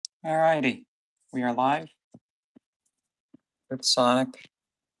Alrighty, we are live with Sonic.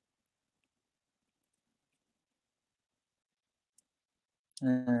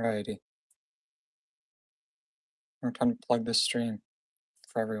 Alrighty. We're trying to plug this stream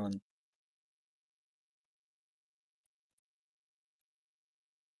for everyone.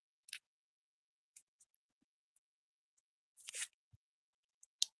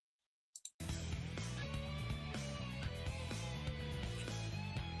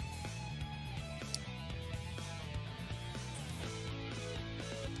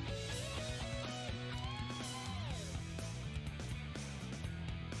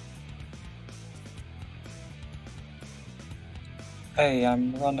 Hey,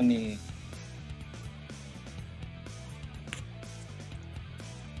 I'm running the...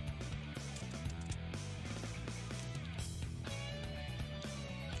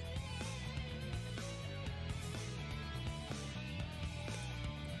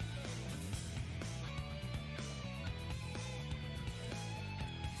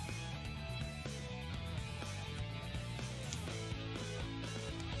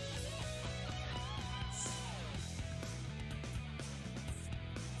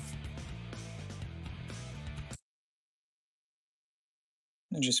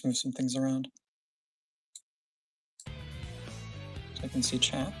 Let me just move some things around. So I can see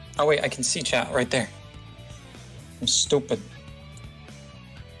chat. Oh wait, I can see chat right there. I'm stupid.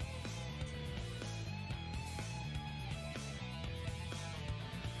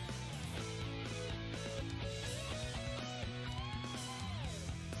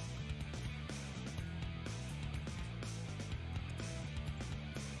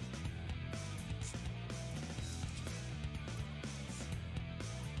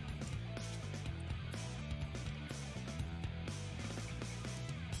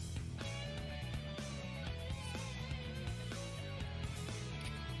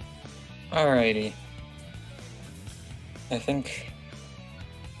 Alrighty. I think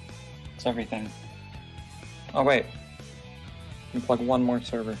it's everything. Oh wait, let me plug one more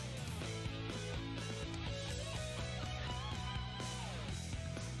server.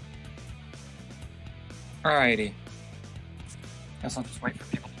 Alrighty. Guess I'll just wait for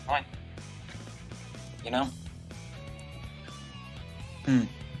people to join. You know?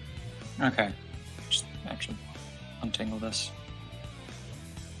 Okay. Just actually untangle this.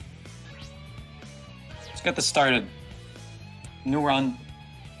 Let's get this started. New run.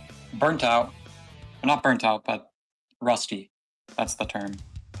 Burnt out. Well, not burnt out, but rusty. That's the term.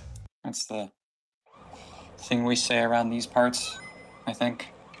 That's the thing we say around these parts, I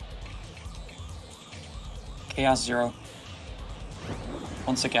think. Chaos Zero.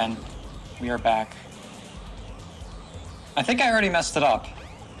 Once again, we are back. I think I already messed it up.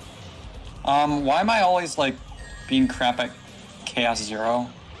 Why am I always, like, being crap at Chaos Zero?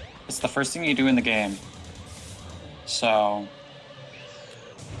 It's the first thing you do in the game. So...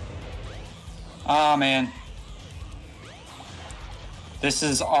 Ah, man. This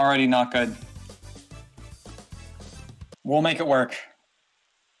is already not good. We'll make it work.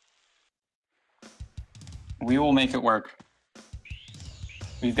 We will make it work.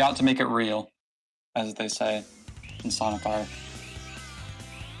 We've got to make it real, as they say in Sonic R.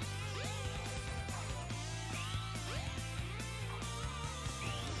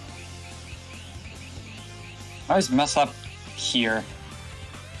 I always mess up here.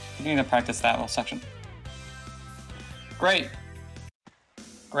 I need to practice that little section. Great.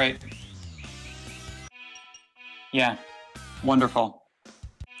 Great. Yeah. Wonderful.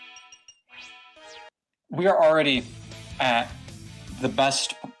 We are already at the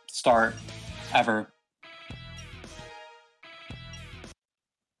best start ever.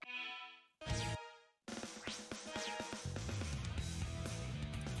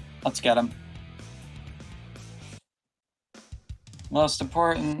 Let's get him. Most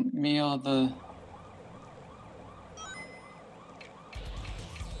important meal of the...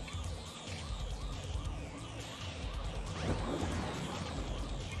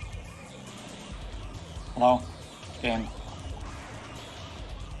 Hello? Game.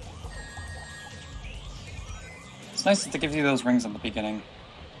 It's nice that they give you those rings at the beginning.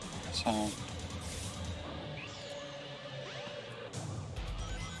 So...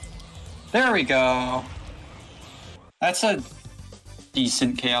 There we go! That's a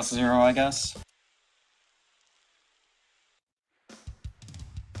decent Chaos Zero, I guess.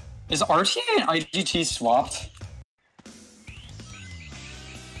 Is RTA and IGT swapped?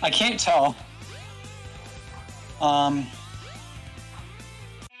 I can't tell. Because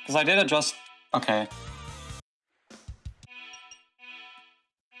I did adjust... Okay.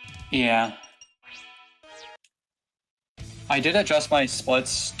 Yeah. I did adjust my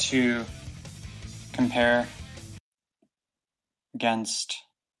splits to compare against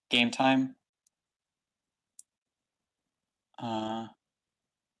game time.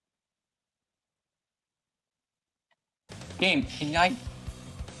 Game, can I?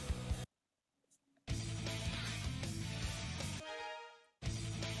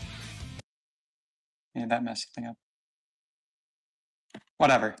 Yeah, that messed thing up.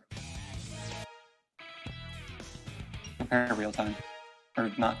 Whatever. Compare real time.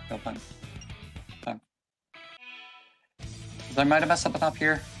 Or not real time. I might have messed up the top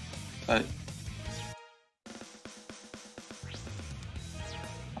here, but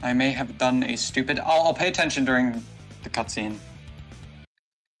I may have done a stupid. I'll pay attention during the cutscene.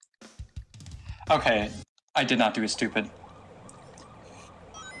 Okay, I did not do a stupid.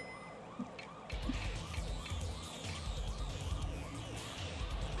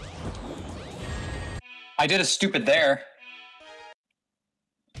 I did a stupid there.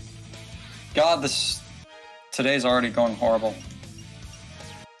 God, today's already going horrible.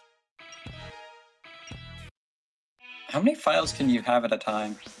 How many files can you have at a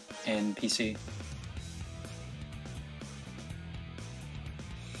time in PC?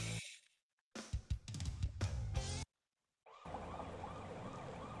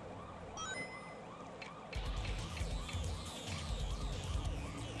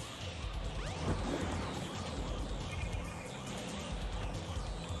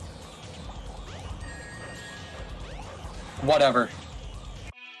 Whatever.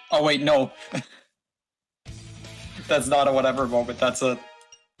 Oh wait, no. That's not a whatever moment, that's a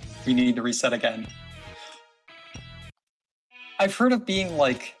we need to reset again. I've heard of being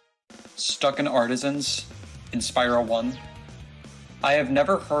like stuck in Artisans in Spiral 1. I have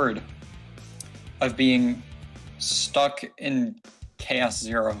never heard of being stuck in Chaos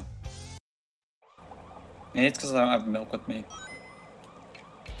 0. Maybe it's because I don't have milk with me.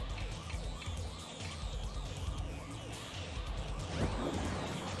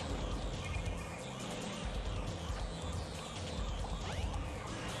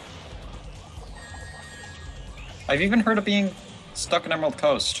 I've even heard of being stuck in Emerald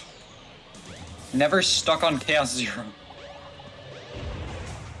Coast. Never stuck on Chaos 0.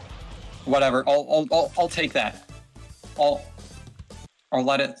 Whatever, I'll take that. I'll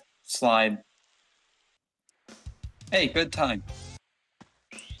let it slide. Hey, good time.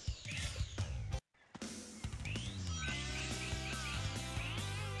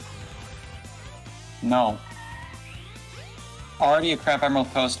 No. Already a crap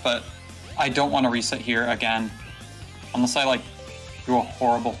Emerald Coast, but I don't want to reset here again. Unless I, like, do a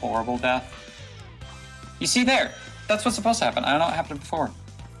horrible, horrible death. You see there? That's what's supposed to happen. I don't know what happened before.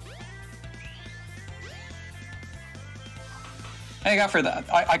 Hey, I got for that.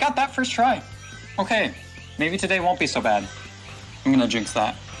 I got that first try. Okay, maybe today won't be so bad. I'm gonna jinx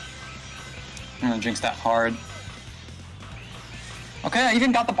that. I'm gonna jinx that hard. Okay, I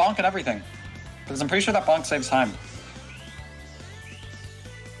even got the bonk and everything. Because I'm pretty sure that bonk saves time.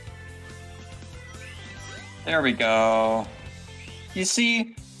 There we go. You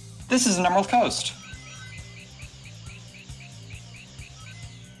see, this is an Emerald Coast.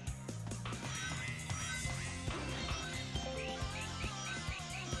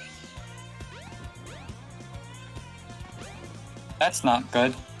 That's not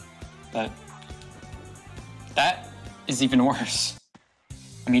good, but that is even worse.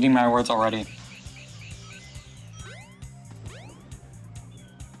 I'm eating my words already.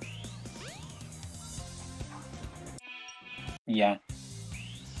 Yeah.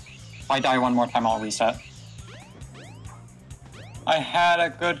 If I die one more time, I'll reset. I had a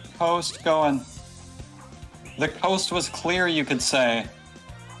good coast going. The coast was clear, you could say.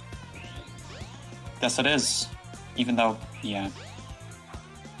 Guess it is. Even though, yeah.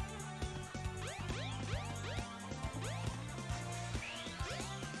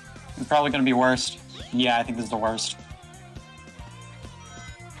 It's probably gonna be worst. Yeah, I think this is the worst.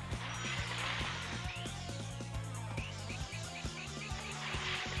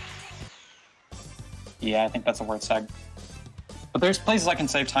 Yeah, I think that's a word seg. But there's places I can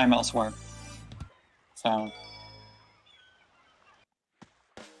save time elsewhere. So.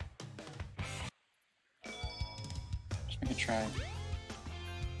 Just make a try.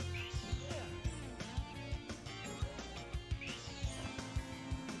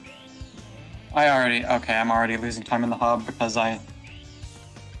 I'm already losing time in the hub because I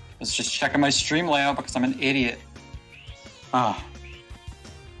was just checking my stream layout because I'm an idiot. Ah.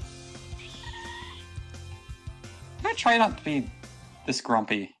 I try not to be this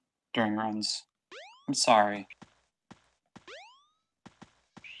grumpy during runs. I'm sorry.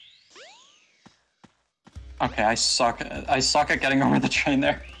 Okay, I suck. I suck at getting over the train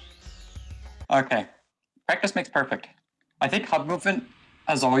there. Okay. Practice makes perfect. I think hub movement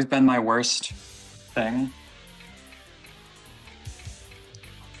has always been my worst thing.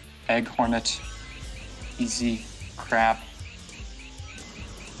 Egg Hornet. Easy crap.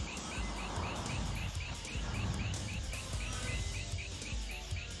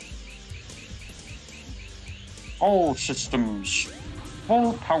 All systems.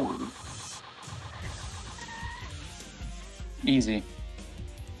 Full power. Easy.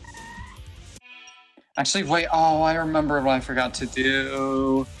 Actually, wait. Oh, I remember what I forgot to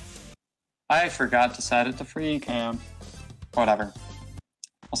do. I forgot to set it to free cam. Whatever.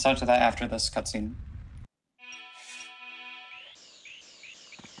 I'll set it to that after this cutscene.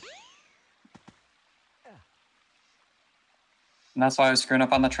 And that's why I was screwing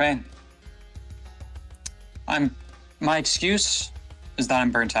up on the train. My excuse is that I'm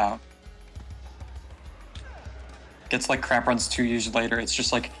burnt out. Gets like crap runs 2 years later. It's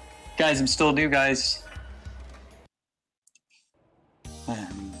just like, guys, I'm still new, guys.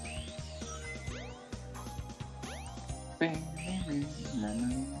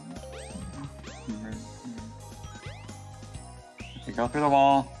 You go through the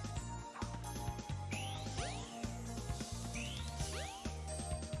wall.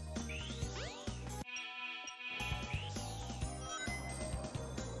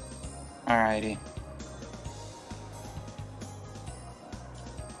 Alrighty.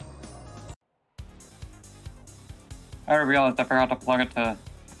 I realized I forgot to plug it to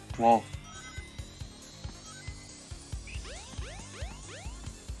Wolf.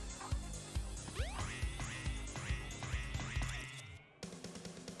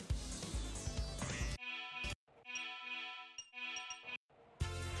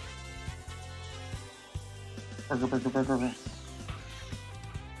 Burger.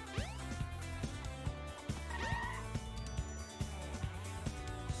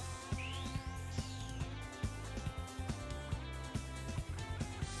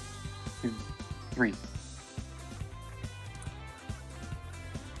 2, 3.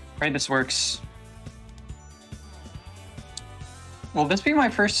 Pray this works. Will this be my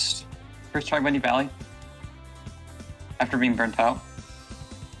first try Windy Valley? After being burnt out?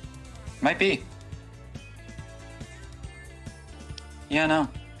 Might be. Yeah, no.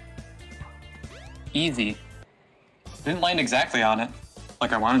 Easy. Didn't land exactly on it,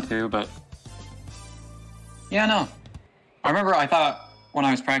 like I wanted to, but... Yeah, no. I remember I thought, when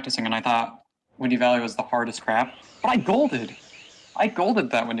I was practicing, and I thought Windy Valley was the hardest crap, but I golded! I golded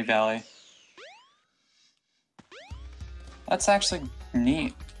that Windy Valley. That's actually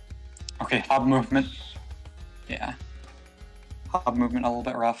neat. Okay, hub movement. Yeah. Hub movement a little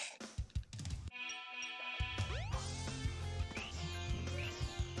bit rough.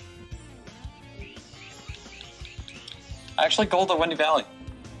 I actually golded Windy Valley.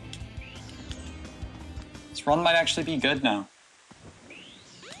 This run might actually be good now.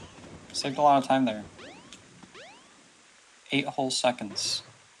 Saved a lot of time there. 8 whole seconds.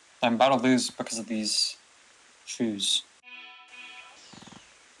 I'm about to lose because of these shoes.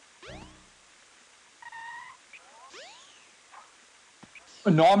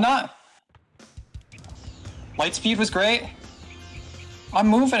 No, I'm not. Light speed was great. I'm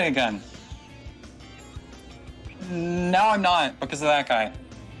moving again. Now I'm not because of that guy.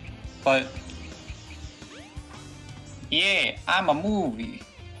 But yeah, I'm a movie.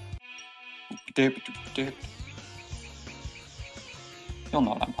 You'll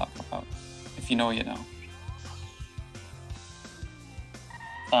know what I'm talking about. If you know, you know.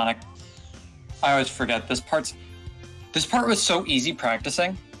 Sonic. I always forget this part was so easy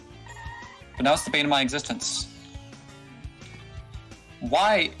practicing, but now it's the bane of my existence.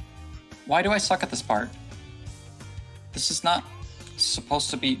 Why do I suck at this part? This is not supposed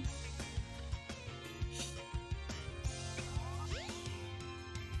to be...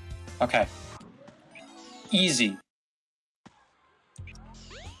 Okay. Easy.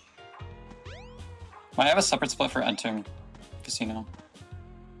 Might I have a separate split for entering casino?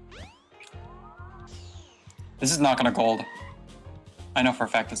 This is not gonna gold. I know for a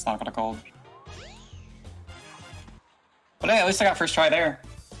fact it's not gonna gold. But hey, at least I got first try there.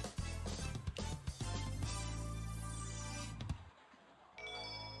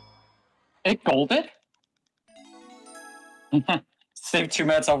 It golded? Saved 2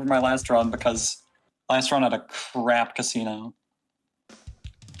 minutes over my last run because last run had a crap casino.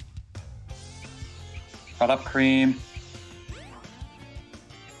 Cut up cream.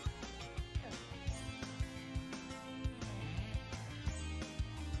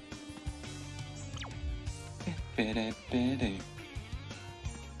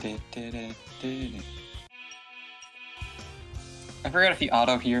 I forgot if he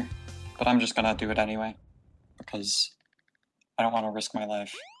auto here, but I'm just gonna do it anyway because I don't want to risk my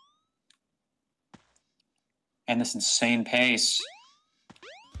life. And this insane pace.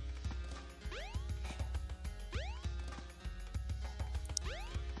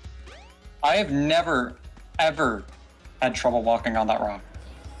 I have never, ever had trouble walking on that rock.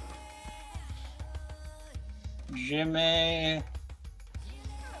 Jimmy.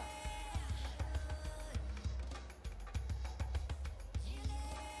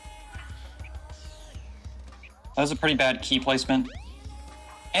 That was a pretty bad key placement.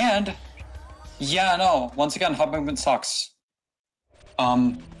 And, yeah, no, once again, hub movement sucks.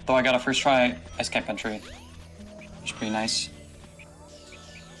 Though I got a first try ice cap entry, which is pretty nice.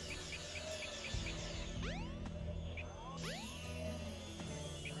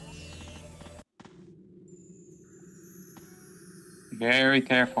 Very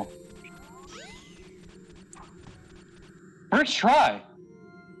careful. First try!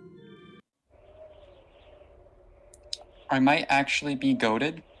 I might actually be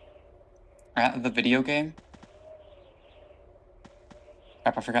goated at the video game.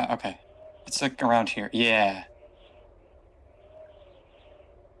 Crap, I forgot. Okay. It's like around here. Yeah.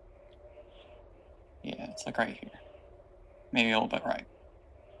 Yeah, it's like right here. Maybe a little bit right.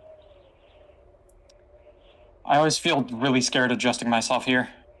 I always feel really scared adjusting myself here.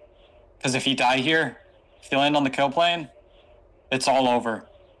 Because if you die here, if you land on the kill plane, it's all over.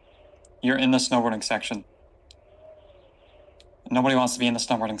 You're in the snowboarding section. Nobody wants to be in the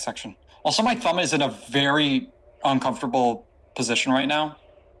snowboarding section. Also, my thumb is in a very uncomfortable position right now.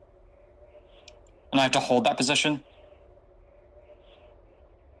 And I have to hold that position.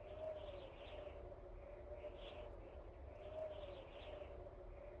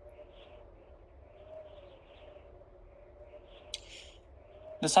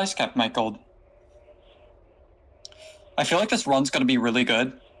 This ice cap might gold. I feel like this run's gonna be really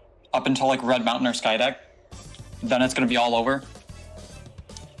good up until like Red Mountain or Skydeck. Then it's gonna be all over.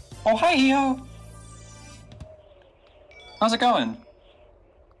 Oh, hi, Hio! How's it going?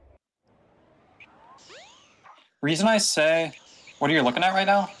 Reason I say, what are you looking at right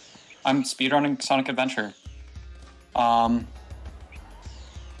now? I'm speedrunning Sonic Adventure. You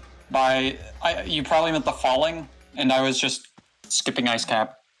probably meant the falling, and I was just skipping ice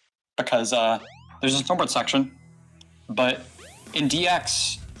cap because there's a snowboard section, but in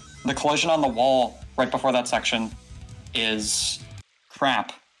DX, the collision on the wall right before that section is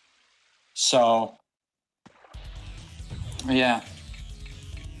crap. So, yeah.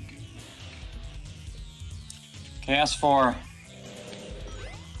 KS4.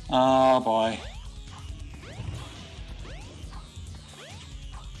 Oh boy.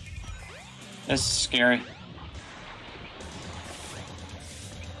 This is scary.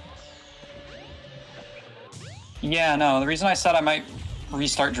 Yeah, no, the reason I said I might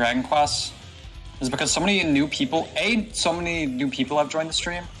restart Dragon Quest is because so many new people, so many new people have joined the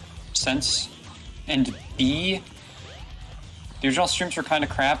stream since, and B, the original streams were kind of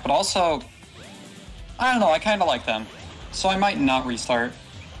crap, but also, I don't know, I kind of like them, so I might not restart.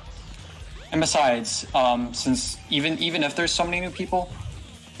 And besides, since even if there's so many new people,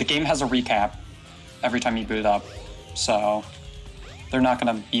 the game has a recap every time you boot it up, so they're not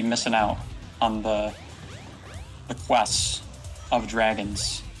going to be missing out on the quests of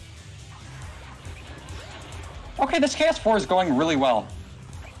dragons. Okay, this KS4 is going really well.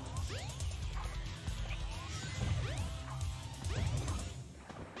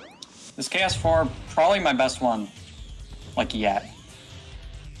 This KS4, probably my best one, like, yet.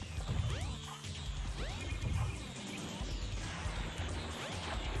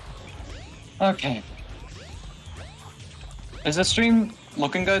 Okay. Is the stream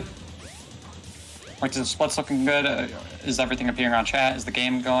looking good? Like, is the splits looking good? Is everything appearing on chat? Is the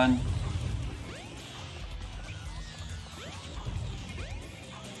game going?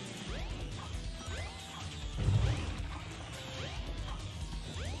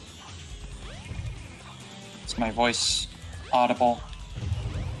 Is my voice audible?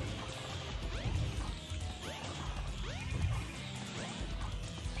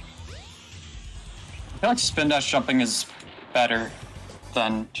 I feel like spin dash jumping is better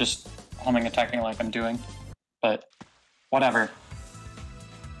than just homing attacking like I'm doing, but whatever.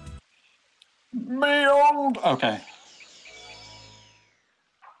 Okay.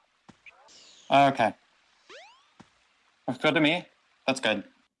 Okay. That's good to me. That's good.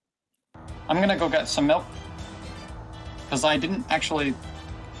 I'm gonna go get some milk, because I didn't actually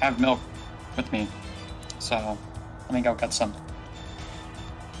have milk with me, so let me go get some.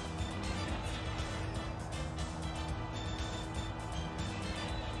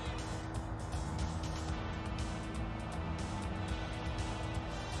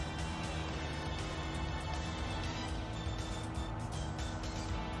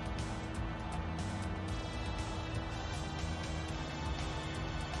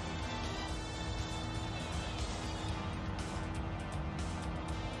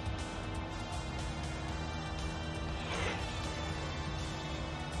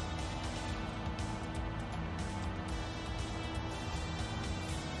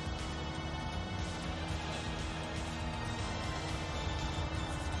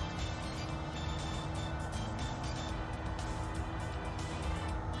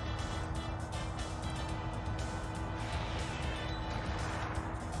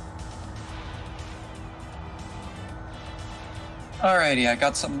 Alrighty, I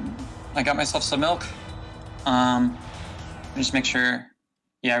got myself some milk. Just make sure.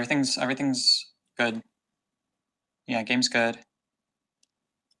 Yeah, everything's good. Yeah, game's good.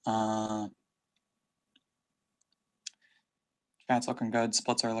 Chat's looking good.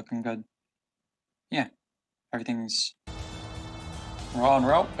 Splits are looking good. Yeah, everything's raw and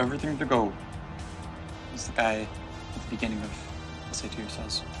route. Everything to go. As the guy at the beginning of SA2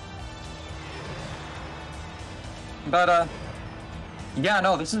 says. But yeah,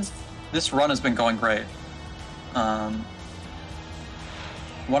 no, this run has been going great.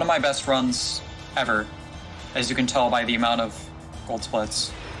 One of my best runs ever, as you can tell by the amount of gold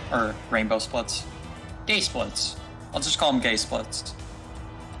splits, or rainbow splits. Gay splits. I'll just call them gay splits.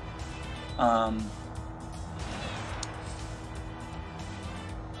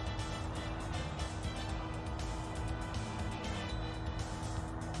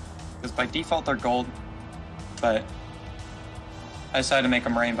 Because by default they're gold, but I decided to make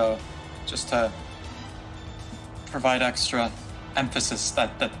them rainbow just to provide extra emphasis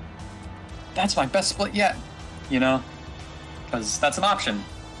that's my best split yet, you know? Because that's an option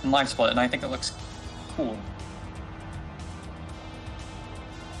in live split, and I think it looks cool.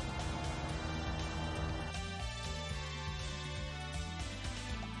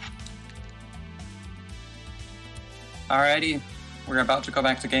 Alrighty, we're about to go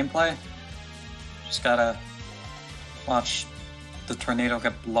back to gameplay. Just gotta watch the tornado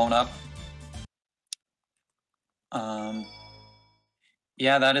get blown up.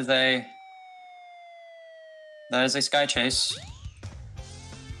 Yeah, that is a sky chase.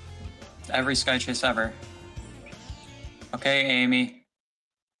 Every sky chase ever. Okay, Amy.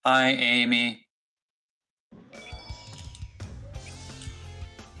 Hi, Amy.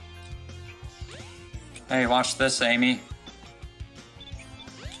 Hey, watch this, Amy.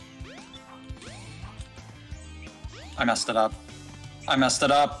 I messed it up. I messed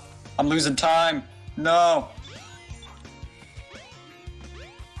it up. I'm losing time. No.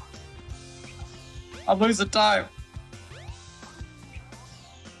 I'm losing time.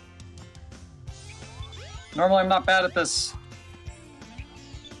 Normally I'm not bad at this.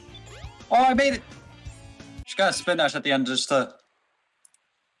 Oh, I made it. Just got a spin dash at the end just to...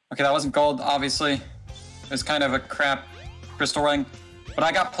 Okay, that wasn't gold, obviously. It was kind of a crap crystal ring, but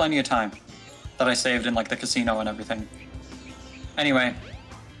I got plenty of time that I saved in like the casino and everything. Anyway,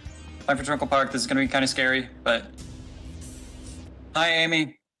 time for Twinkle Park. This is gonna be kind of scary, but... Hi,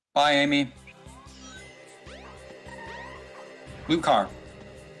 Amy. Bye, Amy. Blue car.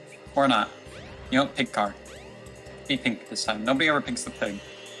 Or not. You know, pink car. Be pink this time. Nobody ever pinks the pig.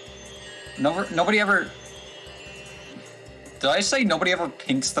 Nobody ever... Did I say nobody ever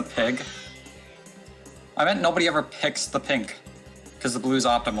pinks the pig? I meant nobody ever picks the pink, because the blue is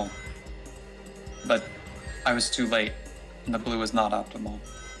optimal. But I was too late, and the blue was not optimal.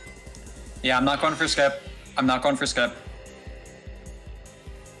 Yeah, I'm not going for skip. I'm not going for skip.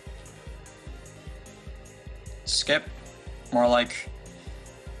 Skip. More like,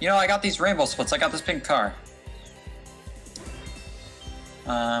 you know, I got these rainbow splits. I got this pink car.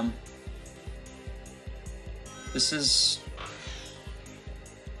 This is...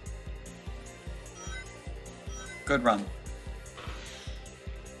 good run.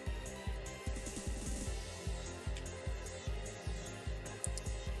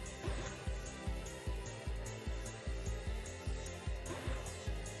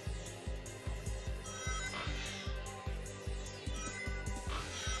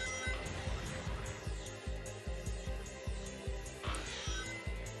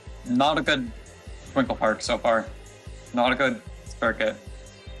 Not a good Twinkle Park so far. Not a good circuit.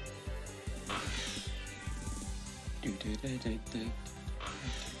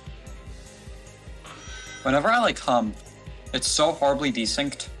 Whenever I like hum, it's so horribly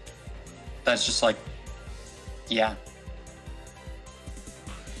desynced that's just like, yeah.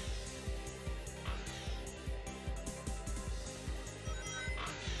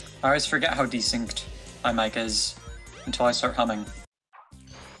 I always forget how desynced my mic is until I start humming.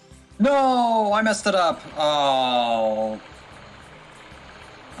 No, I messed it up. Oh.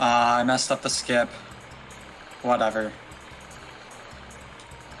 I messed up the skip. Whatever.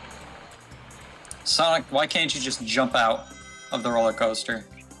 Sonic, why can't you just jump out of the roller coaster?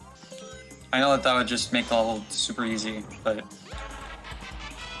 I know that would just make the level super easy, but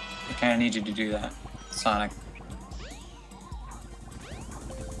I kind of need you to do that, Sonic.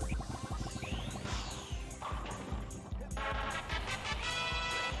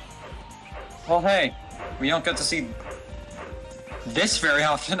 Well, hey, we don't get to see this very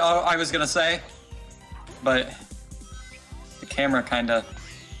often, I was gonna say. But the camera kinda...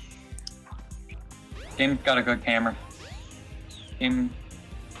 Game got a good camera. Game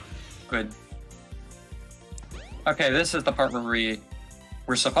good. Okay, this is the part where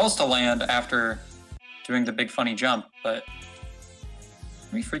we're supposed to land after doing the big funny jump, but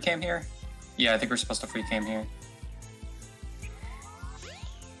can we free cam here? Yeah, I think we're supposed to free cam here.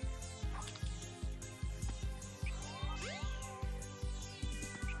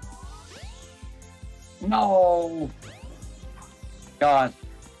 No! God.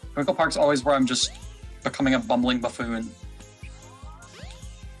 Twinkle Park's always where I'm just becoming a bumbling buffoon.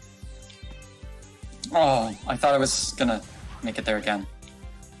 Oh, I thought I was gonna make it there again.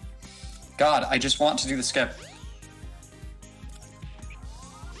 God, I just want to do the skip.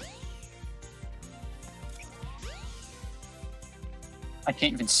 I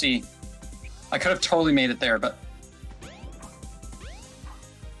can't even see. I could have totally made it there, but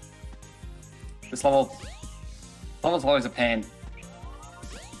this level's always a pain.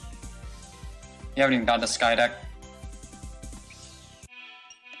 You haven't even gotten to Sky Deck.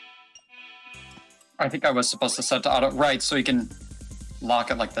 I think I was supposed to set to auto right so you can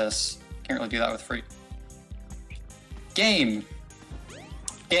lock it like this. Can't really do that with free. Game.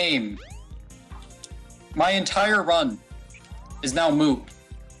 My entire run is now moot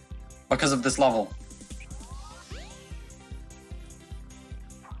because of this level.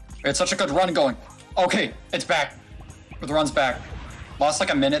 We had such a good run going. Okay, it's back. The run's back. Lost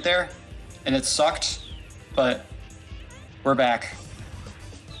like a minute there, and it sucked, but we're back.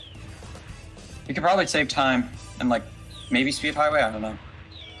 You could probably save time and like maybe speed highway, I don't know.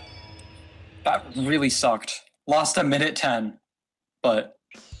 That really sucked. Lost a minute 10, but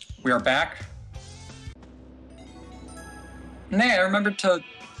we are back. Nay, I remembered to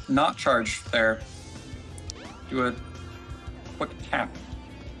not charge there. Do a quick tap.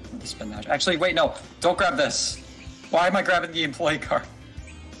 Spin that. Actually, wait, no, don't grab this. Why am I grabbing the employee card?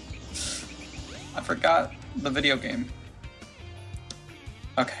 I forgot the video game.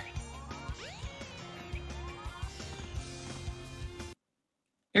 Okay.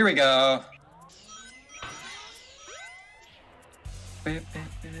 Here we go. Get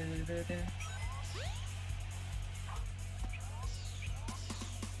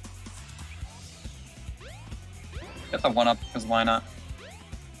the 1-up, because why not?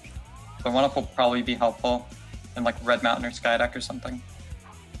 The 1-up will probably be helpful in like Red Mountain or Sky Deck or something.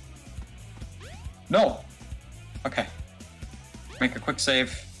 No! Okay. Make a quick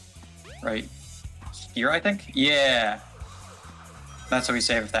save. Right here, I think? Yeah! That's what we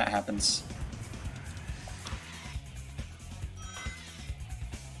save if that happens.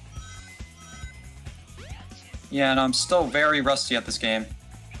 Yeah, and I'm still very rusty at this game.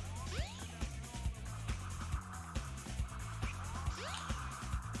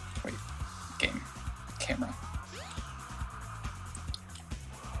 Wait, game, camera.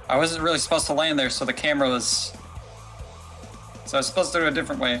 I wasn't really supposed to land there, so the camera was... So I was supposed to do it a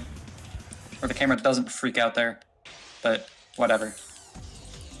different way, where the camera doesn't freak out there, but whatever.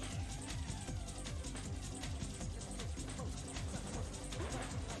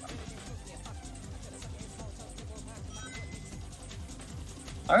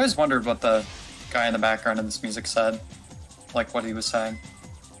 I always wondered what the guy in the background in this music said, like what he was saying.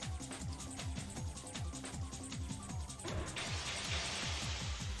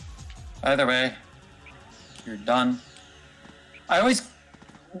 Either way, you're done. I always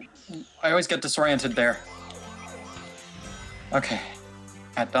get disoriented there. Okay,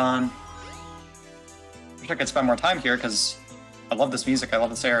 at dawn. Wish I could spend more time here because I love this music, I love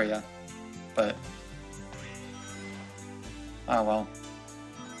this area, but oh well.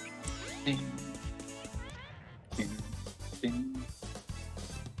 Ding, ding, ding.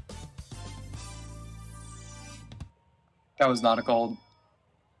 That was not a gold.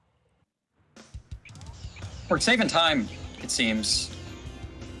 We're saving time, it seems.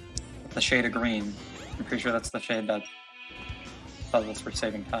 The shade of green. I'm pretty sure that's the shade that tells us we're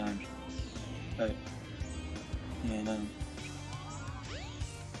saving time. But, you know. I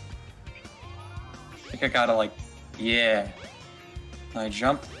think I gotta like, yeah. I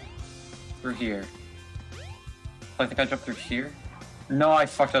jump through here. I think I jumped through here. No, I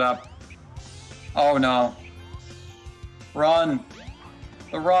fucked it up. Oh no. Run.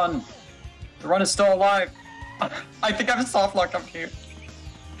 The run. The run is still alive. I think I'm soft locked up here.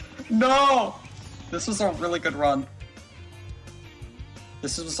 No! This was a really good run.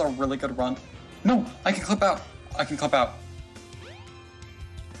 This was a really good run. No, I can clip out. I can clip out.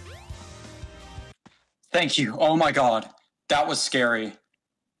 Thank you. Oh my god. That was scary.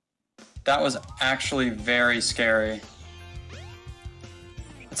 That was actually very scary.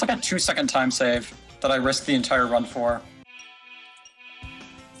 It's like a 2-second time save that I risked the entire run for. I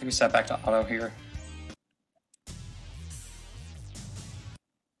think we set back to auto here.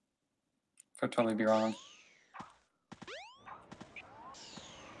 Could totally be wrong.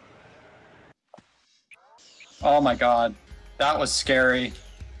 Oh my god. That was scary.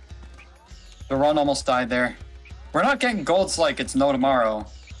 The run almost died there. We're not getting golds like it's no tomorrow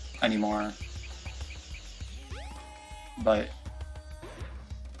anymore. But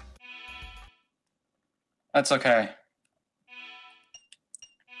that's okay.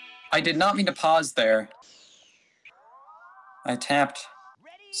 I did not mean to pause there. I tapped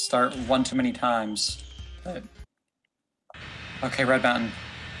start one too many times. But... okay, Red Mountain.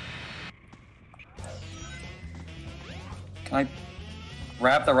 Can I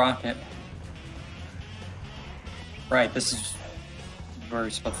grab the rocket? Right, this is where we're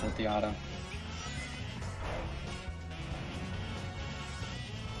supposed to hit the auto.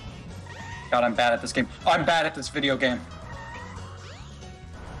 God, I'm bad at this game. I'm bad at this video game.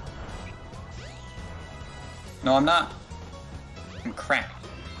 No, I'm not. I'm crap.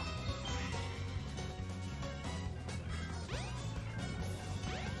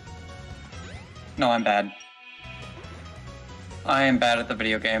 No, I'm bad. I am bad at the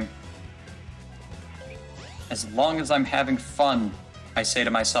video game. As long as I'm having fun, I say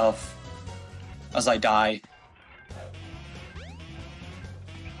to myself, as I die.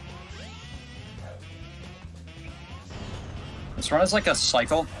 This run is like a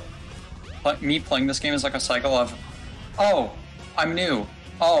cycle. But me playing this game is like a cycle of, oh, I'm new.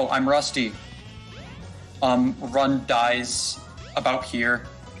 Oh, I'm rusty. Run dies about here.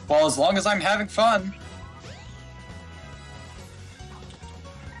 Well, as long as I'm having fun.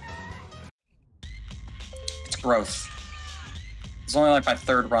 It's growth. It's only like my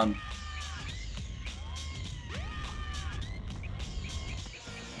third run.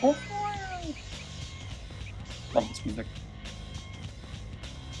 Oh. Love this music.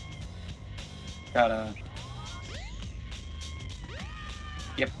 Gotta...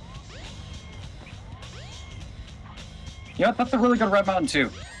 yep. You know what? That's a really good Red Mountain too.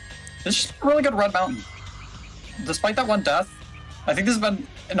 This is a really good Red Mountain. Despite that one death, I think this has been,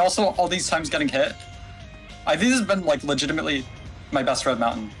 and also all these times getting hit, I think this has been like legitimately my best Red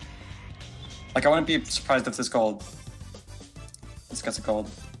Mountain. Like I wouldn't be surprised if this gold. This gets a gold.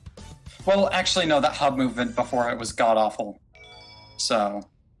 Well, actually no, that hub movement before it was god-awful. So...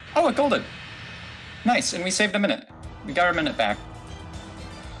 oh, it golded! Nice, and we saved a minute. We got our minute back.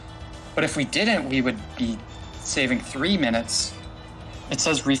 But if we didn't, we would be saving 3 minutes. It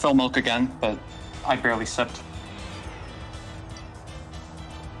says refill milk again, but I barely sipped.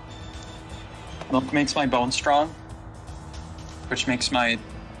 Milk makes my bones strong, which makes my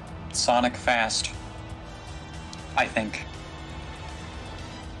Sonic fast, I think.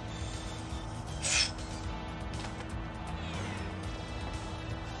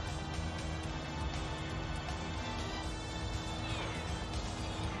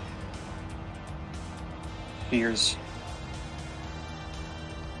 Beers.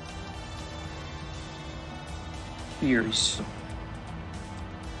 Beers.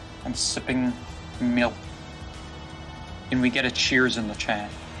 I'm sipping milk. Can we get a cheers in the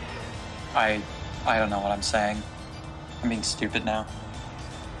chat? I don't know what I'm saying. I'm being stupid now.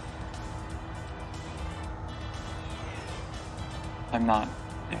 I'm not.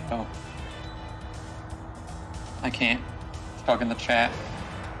 Oh. I can't talk in the chat.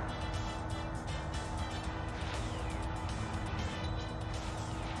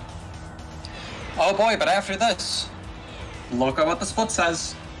 Oh boy, but after this, look at what the split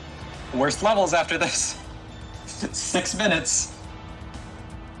says. Worst levels after this. 6 minutes.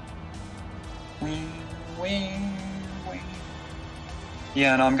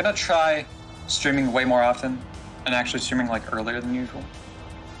 Yeah, no, I'm gonna try streaming way more often and actually streaming like earlier than usual.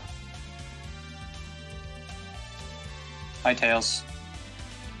 Hi, Tails.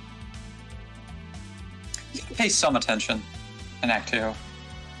 You can pay some attention in Act 2.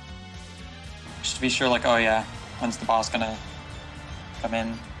 Just to be sure, like, oh yeah, when's the boss gonna come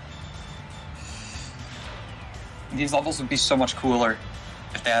in? These levels would be so much cooler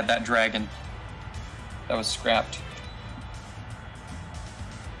if they had that dragon that was scrapped.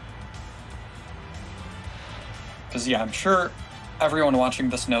 Because yeah, I'm sure everyone watching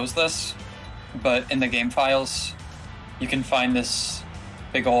this knows this, but in the game files, you can find this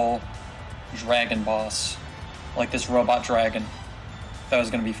big ol' dragon boss, like this robot dragon that was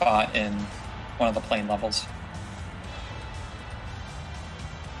gonna be fought in one of the plane levels.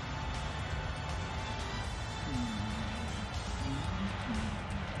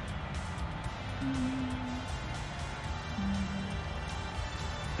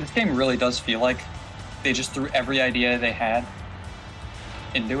 This game really does feel like they just threw every idea they had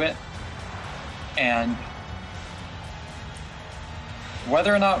into it, and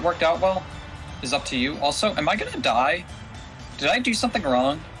whether or not it worked out well, is up to you. Also, am I gonna die? Did I do something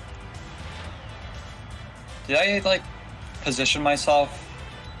wrong? Did I, like, position myself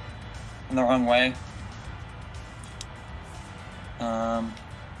in the wrong way?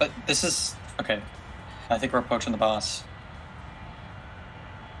 But this is... Okay. I think we're approaching the boss.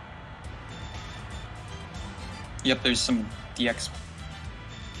 Yep, there's some DX.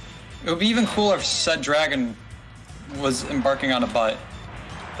 It would be even cooler if said dragon was embarking on a butt.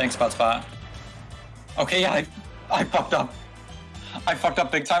 Thanks, Butspot. Okay, yeah, I fucked up. I fucked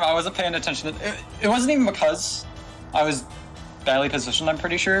up big time. I wasn't paying attention. It wasn't even because I was badly positioned, I'm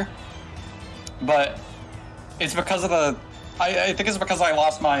pretty sure. But it's because of the... I think it's because I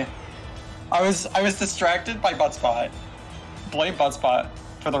lost my... I was distracted by Butspot. Blame Butspot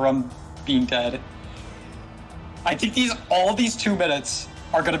for the run being dead. I think all these 2 minutes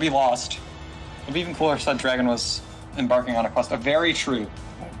are gonna be lost. It'd be even cooler if that dragon was embarking on a quest. Very true.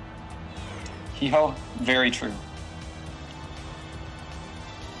 Hee-ho, very true.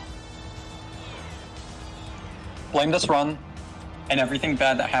 Blame this run and everything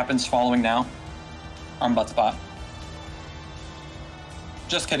bad that happens following now on Butspot.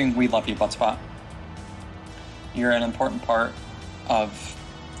 Just kidding, we love you, Butspot. You're an important part of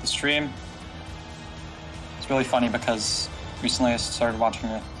the stream. It's really funny because recently I started watching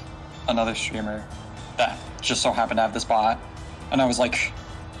another streamer that just so happened to have this bot, and I was like,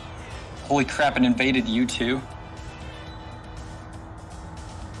 holy crap, it invaded you too.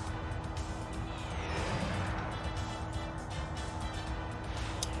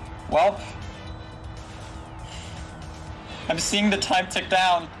 Well, I'm seeing the time tick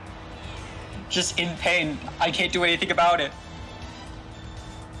down. Just in pain. I can't do anything about it.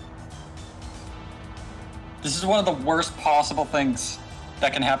 This is one of the worst possible things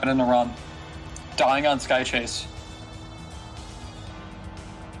that can happen in a run. Dying on Sky Chase.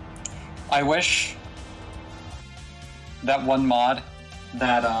 I wish that one mod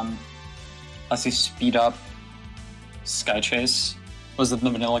that lets you speed up Sky Chase was in the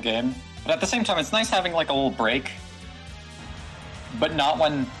vanilla game. But at the same time, it's nice having like a little break. But not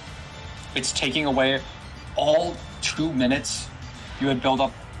when it's taking away all 2 minutes you had built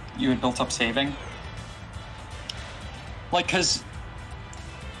up saving. Like, cause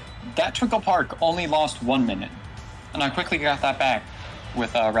that Twinkle Park only lost 1 minute, and I quickly got that back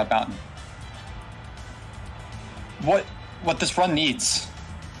with Red Mountain. What this run needs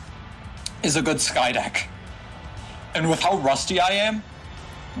is a good sky deck, and with how rusty I am,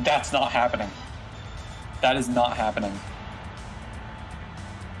 that's not happening. That is not happening.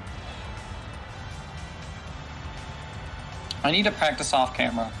 I need to practice off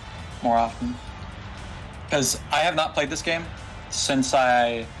camera more often. Because I have not played this game since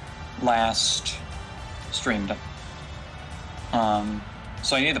I last streamed.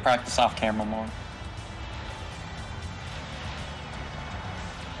 So I need to practice off camera more.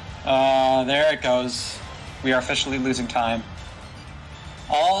 There it goes. We are officially losing time.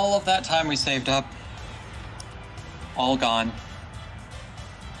 All of that time we saved up, all gone.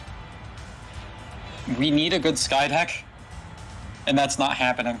 We need a good sky deck, and that's not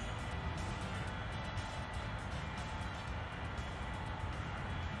happening.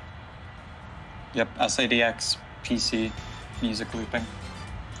 Yep, SADX, PC, music looping.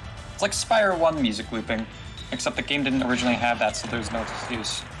 It's like Spire 1 music looping, except the game didn't originally have that, so there's no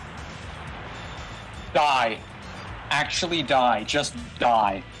excuse. Die. Actually die. Just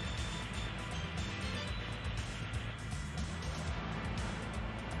die.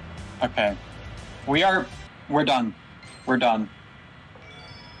 Okay. We're done. We're done.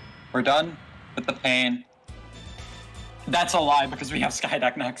 We're done with the pain. That's a lie because we have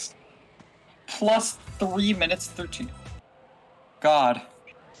Skydeck next. Plus 3 minutes 13. God.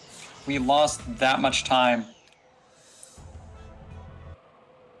 We lost that much time.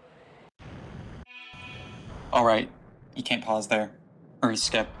 Alright. You can't pause there. Or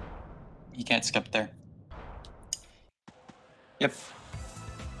skip. You can't skip there. Yep.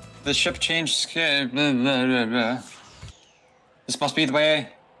 The ship changed. Blah, blah, blah, blah. This must be the way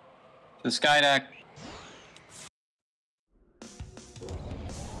to the Skydeck.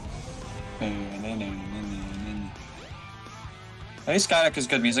 I think Skydeck is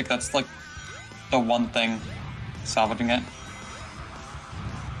good music. That's like the one thing salvaging it.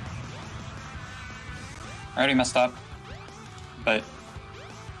 I already messed up, but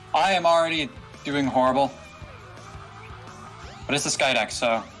I am already doing horrible. But it's a Skydeck,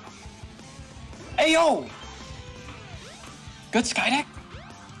 so. Hey yo! Good Skydeck?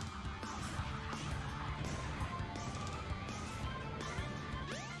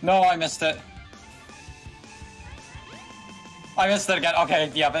 No, I missed it. I missed it again. Okay,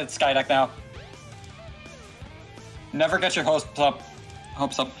 yeah, but it's Skydeck now. Never get your hopes up.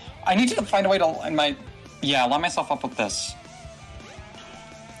 Hopes up. I need to find a way to line myself up with this.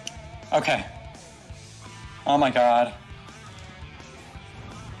 Okay. Oh my god.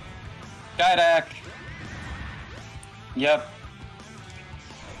 Skydeck. Yep.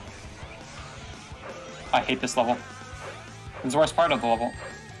 I hate this level. This is the worst part of the level.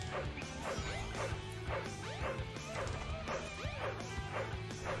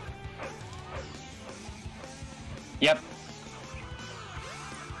 Yep.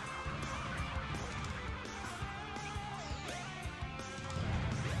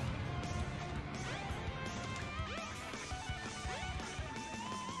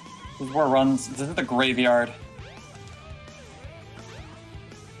 This is where it runs. This is the graveyard.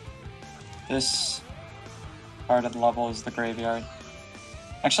 This part of the level is the graveyard.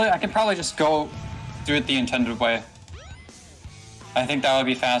 Actually, I could probably just go do it the intended way. I think that would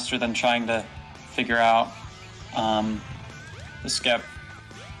be faster than trying to figure out the skip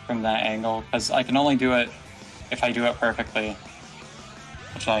from that angle, because I can only do it if I do it perfectly,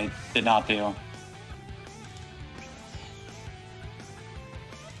 which I did not do.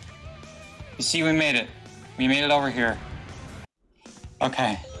 You see, we made it. We made it over here.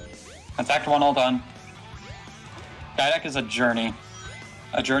 Okay. That's Act 1 all done. Skydeck is a journey.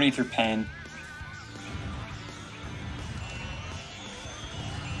 A journey through pain.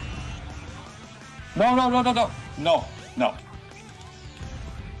 No, no, no, no, no. No, no.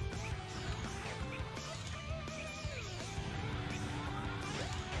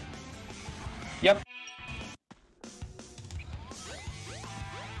 Yep.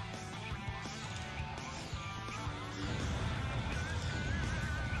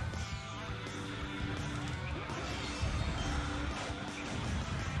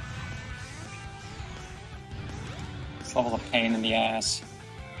 This level's a pain in the ass.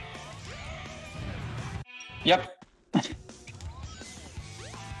 Yep.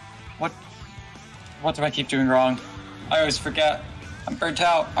 What do I keep doing wrong? I always forget. I'm burnt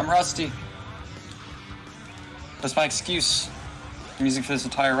out. I'm rusty. That's my excuse I'm using for this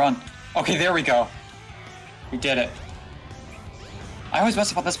entire run. Okay, there we go. We did it. I always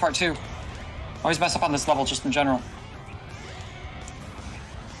mess up on this part too. I always mess up on this level just in general.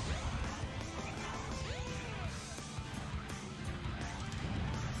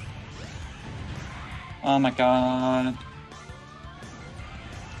 Oh my god.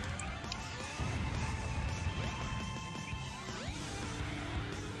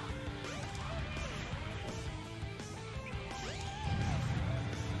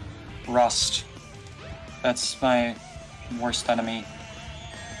 Rust. That's my worst enemy.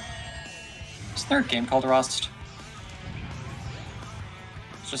 Is there a game called Rust?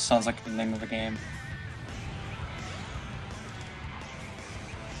 It just sounds like the name of a game.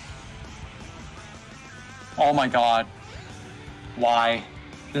 Oh my god. Why?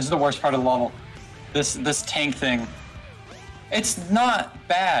 This is the worst part of the level. This tank thing. It's not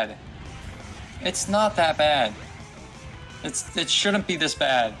bad. It's not that bad. It shouldn't be this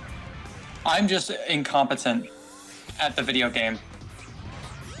bad. I'm just incompetent at the video game.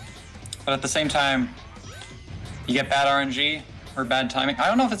 But at the same time, you get bad RNG or bad timing. I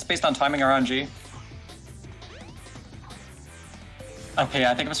don't know if it's based on timing or RNG. Okay,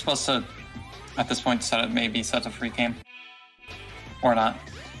 I think I'm supposed to, at this point, set it maybe set to free game. Or not.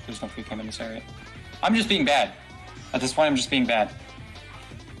 There's no free game in this area. I'm just being bad. At this point, I'm just being bad.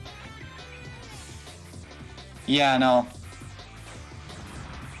 Yeah, no.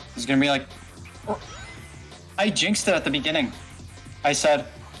 It's gonna be like... I jinxed it at the beginning. I said,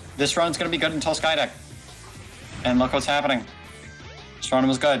 this run's gonna be good until Skydeck. And look what's happening. This run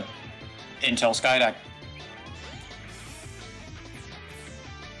was good. Until Skydeck.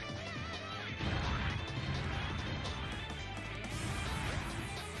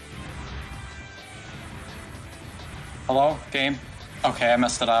 Hello, game? Okay, I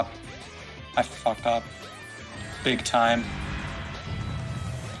messed it up. I fucked up. Big time.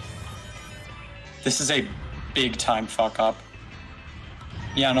 This is a big time fuck up.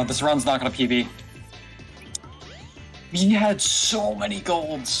 Yeah, no, this run's not gonna PB. We had so many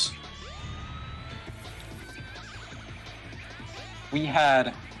golds. We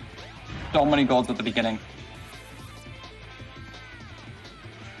had so many golds at the beginning.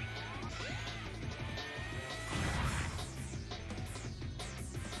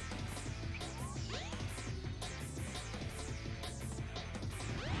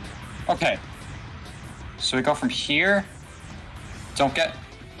 Okay. So we go from here. Don't get...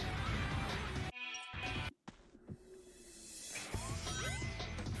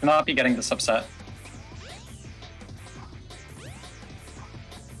 not be getting this upset.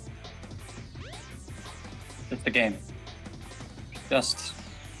 Just the game. Just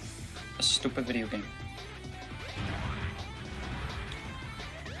a stupid video game.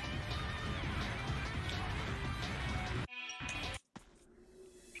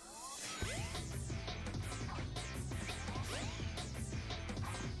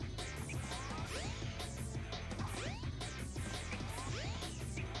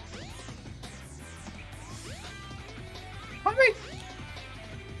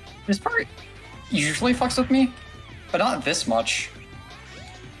 This part usually fucks with me, but not this much.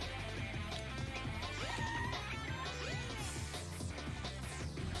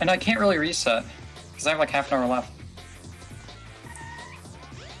 And I can't really reset, because I have like half an hour left.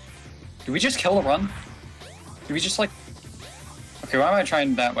 Do we just kill a run? Do we just like... Okay, why am I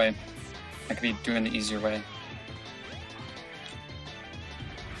trying that way? I could be doing the easier way.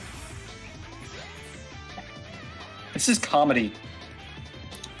 This is comedy.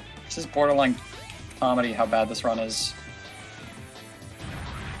 This is borderline comedy, how bad this run is.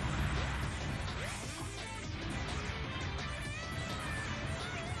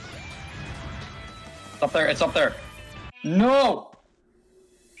 It's up there, it's up there. No!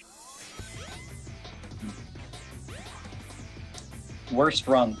 Worst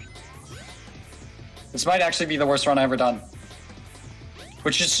run. This might actually be the worst run I've ever done.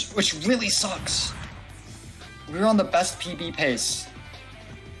 Which really sucks. We were on the best PB pace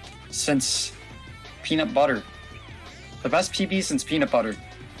since peanut butter. The best PB since peanut butter.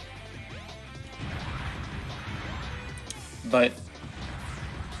 But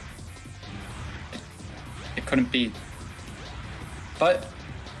it couldn't be. But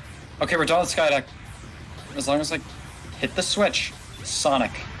okay, we're done with Skydeck. As long as I hit the switch.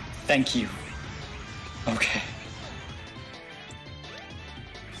 Sonic, thank you. Okay.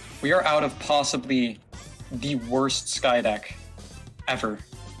 We are out of possibly the worst Skydeck ever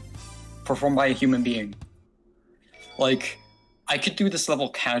performed by a human being. Like, I could do this level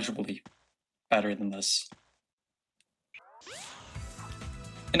casually better than this.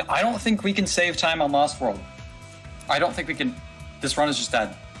 And I don't think we can save time on Lost World. I don't think we can. This run is just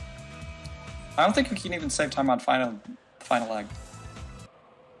dead. I don't think we can even save time on final leg.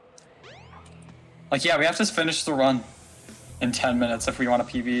 Like, yeah, we have to finish the run in 10 minutes if we want a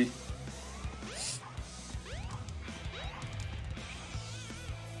PB.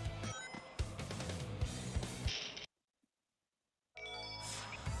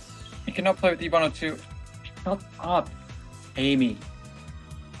 You cannot play with E102. Shut up, Amy.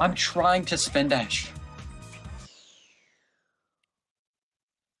 I'm trying to spin dash.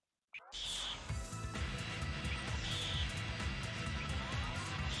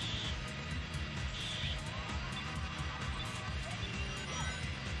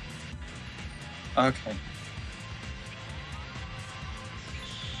 Okay.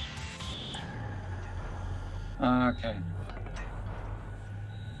 Okay.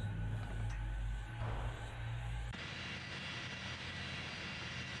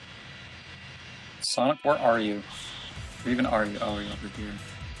 Sonic, where are you? Where even are you? Oh, you're over here.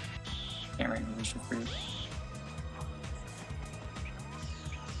 Can't range for you.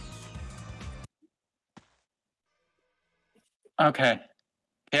 Okay.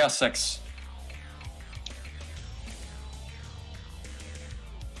 Chaos 6.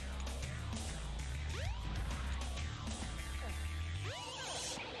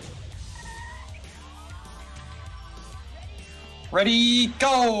 Ready,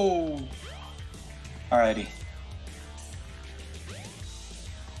 go! Alrighty.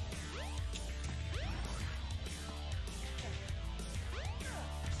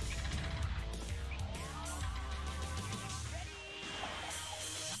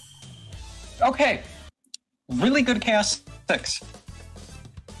 Okay. Really good Chaos 6.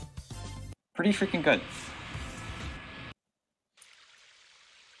 Pretty freaking good.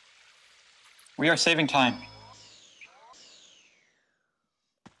 We are saving time.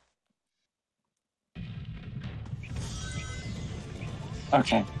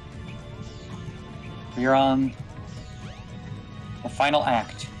 Okay. We're on the final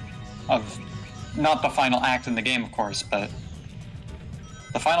act of, not the final act in the game, of course, but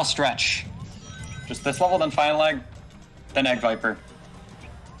the final stretch. Just this level, then final leg, then Egg Viper.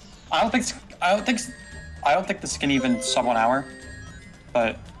 I don't think this can even sub 1 hour,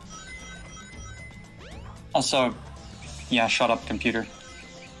 but also, yeah, shut up, computer.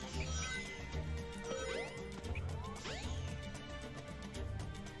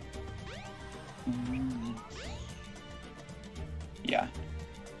 Yeah.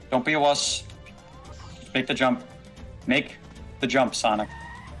 Don't be a wuss. Make the jump. Make the jump, Sonic.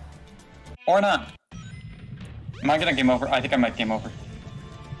 Or not. Am I gonna game over? I think I might game over.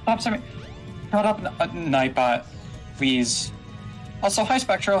 Stop sending me. Shut up, Nightbot, please. Also, hi,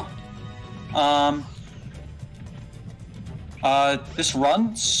 Spectral. This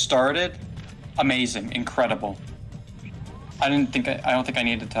run started amazing, incredible. I don't think I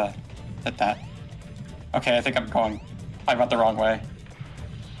needed to hit that. Okay, I think I went the wrong way.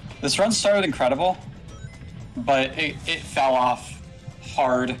 This run started incredible, but it fell off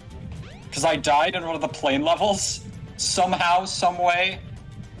hard because I died in one of the plane levels somehow, some way.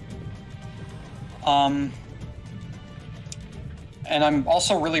 And I'm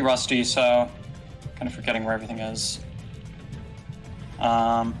also really rusty, so kind of forgetting where everything is.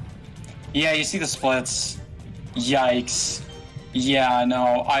 Yeah, you see the splits. Yikes. Yeah,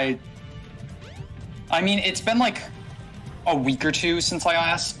 no, I mean, it's been like a week or two since I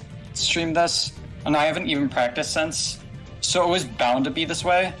last streamed this, and I haven't even practiced since. So it was bound to be this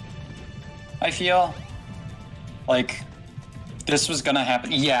way, I feel. Like, this was gonna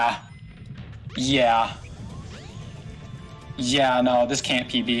happen. Yeah. Yeah. Yeah, no, this can't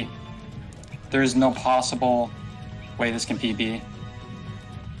PB. There's no possible way this can PB.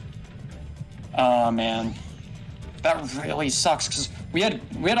 Oh, man. That really sucks, because we had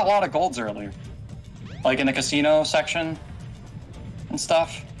a lot of golds earlier. Like in the casino section and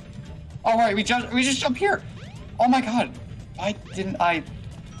stuff. Oh, right, we just jumped here. Oh my god. Why didn't I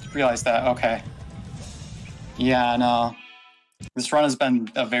realize that? Okay. Yeah, no. This run has been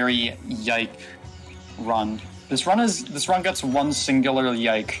a very yike run. This run gets one singular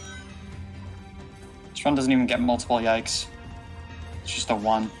yike. This run doesn't even get multiple yikes. It's just a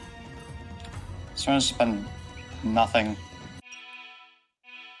one. This run has been nothing.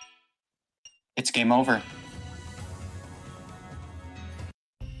 It's game over.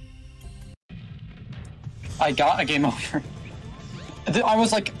 I got a game over.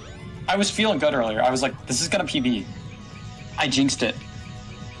 I was feeling good earlier. I was like, this is gonna PB. I jinxed it.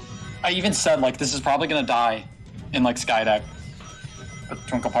 I even said, like, this is probably gonna die in, like, Skydeck. Or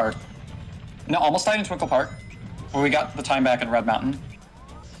Twinkle Park. No, almost died in Twinkle Park. Where we got the time back in Red Mountain.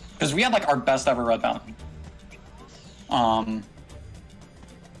 Because we had, like, our best ever Red Mountain.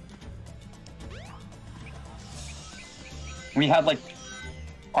 We had, like,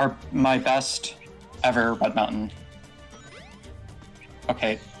 my best ever Red Mountain.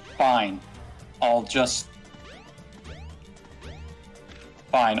 Okay, fine. I'll just...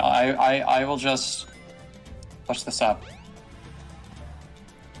 Fine, I will just push this up.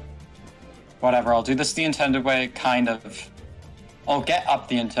 Whatever, I'll do this the intended way, kind of. I'll get up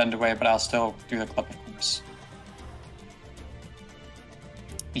the intended way, but I'll still do the clip, of course.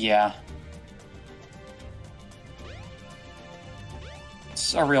 Yeah.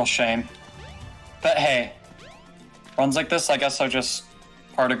 It's a real shame. But hey, runs like this, I guess, are just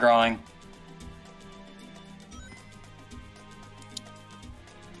part of growing.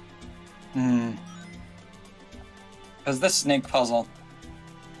 Because this snake puzzle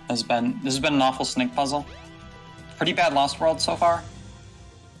has been an awful snake puzzle. Pretty bad Lost World so far.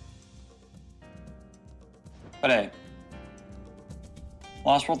 But hey,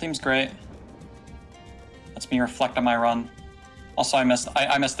 Lost World theme's great. Lets me reflect on my run. Also, I missed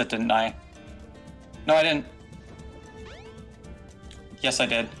it, didn't I? No, I didn't. Yes, I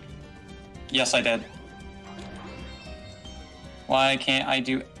did. Yes, I did. Why can't I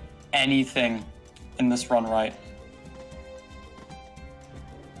do anything in this run right?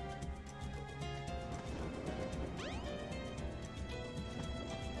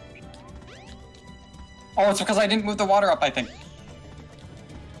 Oh, it's because I didn't move the water up, I think.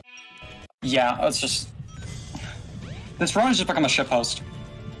 Yeah, it's just... This run has just become a shitpost.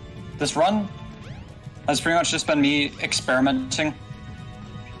 This run has pretty much just been me experimenting.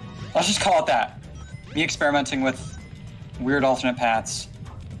 Let's just call it that. Me experimenting with weird alternate paths,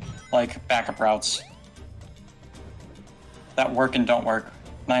 like backup routes that work and don't work.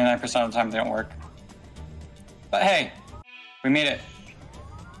 99% of the time they don't work. But hey, we made it.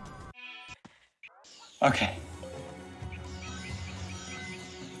 Okay.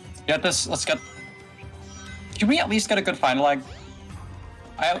 Get this, let's get... Can we at least get a good final leg?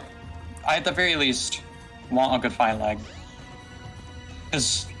 I at the very least want a good final leg.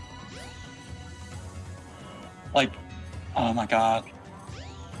 Because... Like, oh my god.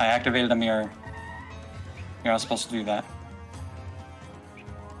 I activated a mirror. You're not supposed to do that.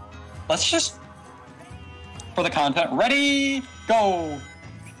 Let's just... For the content, ready, go!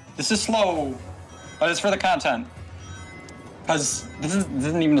 This is slow, but it's for the content. Because this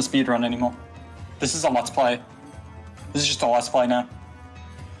isn't even a speed run anymore. This is a Let's Play. This is just a Let's Play now.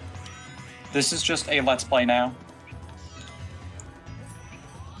 This is just a Let's Play now.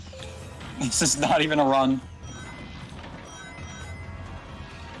 This is not even a run.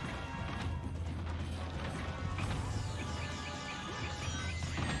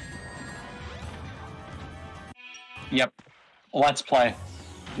 Let's play.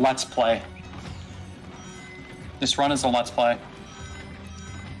 Let's play. This run is a let's play.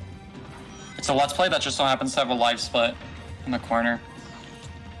 It's a let's play that just so happens to have a live split in the corner.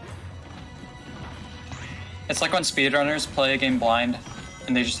 It's like when speedrunners play a game blind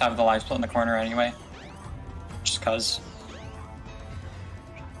and they just have the live split in the corner anyway. Just cuz.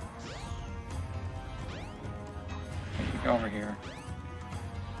 Go over here.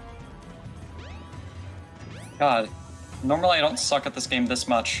 God, normally I don't suck at this game this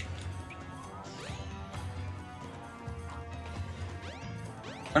much.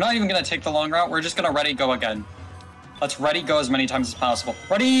 We're not even gonna take the long route, we're just gonna ready go again. Let's ready go as many times as possible.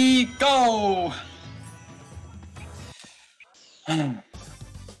 Ready, go!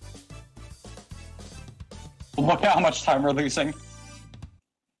 Look at how much time we're losing.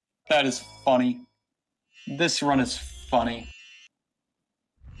 That is funny. This run is funny.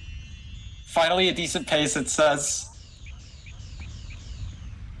 Finally a decent pace, it says.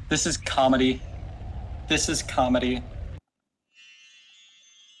 This is comedy. This is comedy.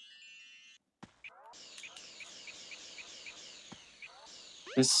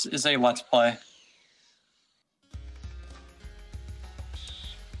 This is a let's play.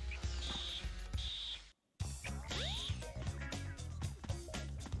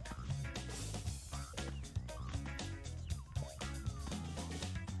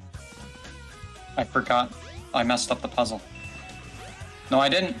 I forgot. I messed up the puzzle. No, I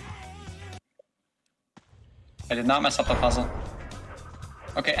didn't. I did not mess up the puzzle.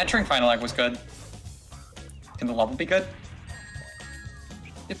 Okay, entering final egg was good. Can the level be good?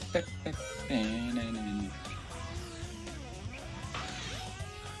 Get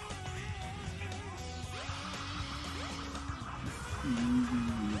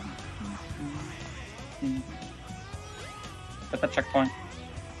that checkpoint.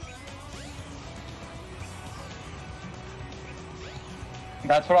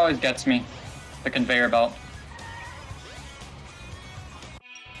 That's what always gets me. The conveyor belt.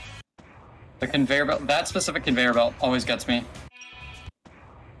 The conveyor belt, that specific conveyor belt always gets me.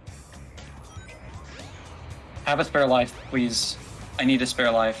 Have a spare life, please. I need a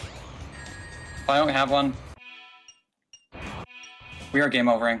spare life. If I don't have one, we are game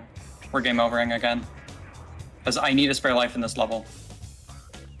overing. We're game overing again. Because I need a spare life in this level.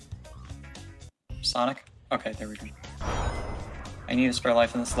 Sonic? Okay, there we go. I need a spare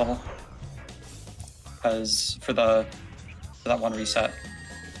life in this level. Because for that one reset.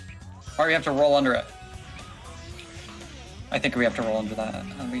 Or we have to roll under it. I think we have to roll under that,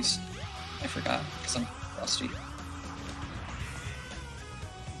 at least. I forgot, because I'm rusty.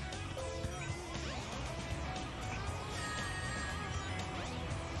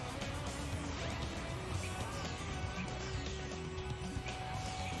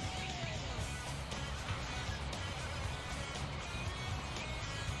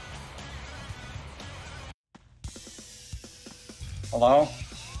 Hello?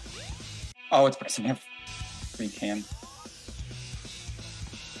 Oh, it's because I have free cam.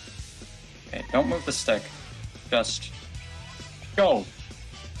 Okay, don't move the stick. Just go.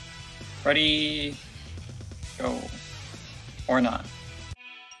 Ready, go. Or not.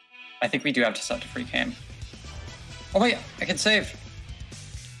 I think we do have to set to free cam. Oh wait, I can save.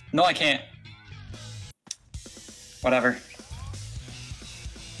 No, I can't. Whatever.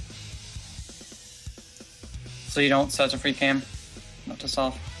 So you don't set to free cam? Not to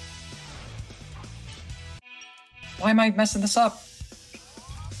solve. Why am I messing this up?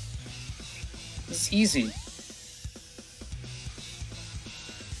 This is easy.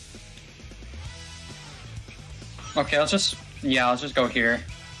 Okay, let's just go here.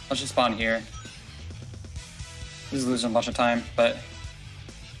 Let's just spawn here. This is losing a bunch of time, but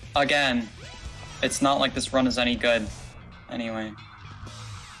again, it's not like this run is any good. Anyway.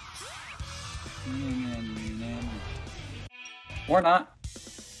 Or not.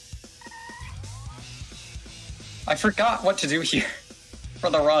 I forgot what to do here for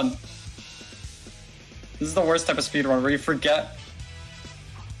the run. This is the worst type of speedrun where you forget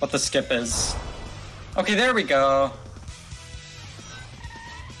what the skip is. Okay, there we go.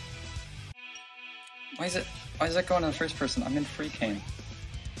 Why is it going to the first person? I'm in free cam.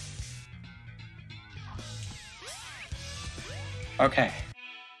 Okay.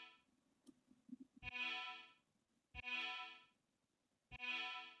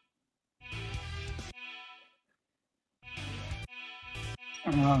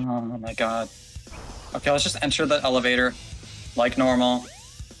 Oh my god. Okay, let's just enter the elevator like normal.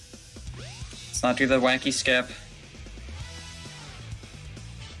 Let's not do the wacky skip.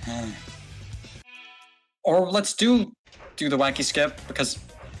 Or let's do the wacky skip because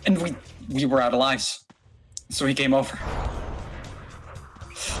we were out of lives. So he came over.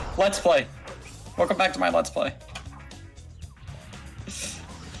 Let's play. Welcome back to my Let's Play.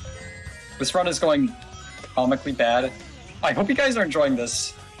 This run is going comically bad. I hope you guys are enjoying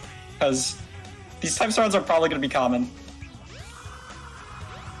this, because these types of runs are probably going to be common.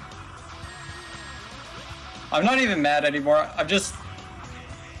 I'm not even mad anymore. I'm just...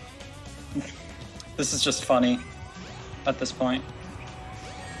 This is just funny at this point.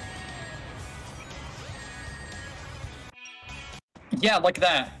 Yeah, like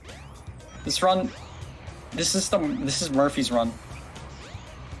that. This run... This is Murphy's run.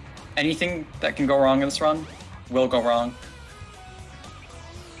 Anything that can go wrong in this run will go wrong.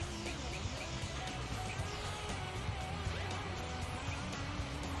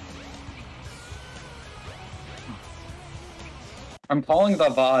 I'm calling the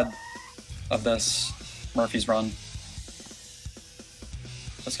VOD of this Murphy's run.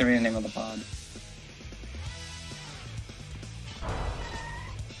 That's gonna be the name of the VOD.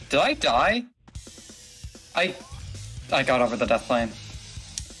 Did I die? I got over the death plane.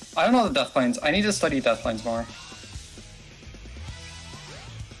 I don't know the death planes. I need to study death planes more.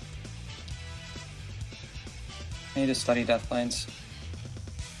 I need to study death planes.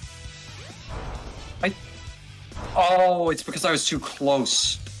 Oh, it's because I was too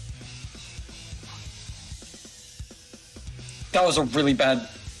close. That was a really bad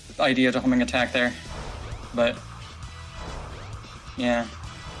idea to homing attack there. But... yeah.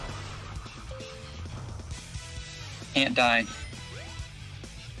 Can't die.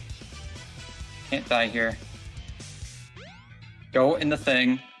 Can't die here. Go in the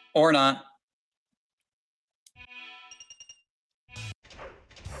thing, or not.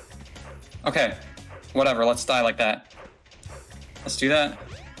 Okay, whatever, let's die like that. Let's do that.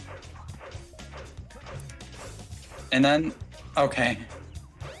 And then, okay.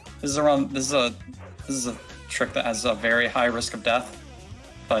 This is a trick that has a very high risk of death,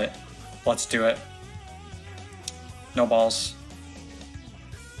 but let's do it. No balls.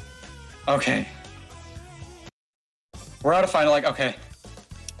 Okay. We're out of final, like, okay.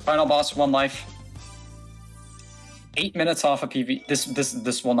 Final boss, 1 life. 8 minutes off of PV.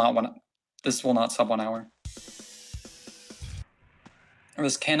 This will not sub 1 hour.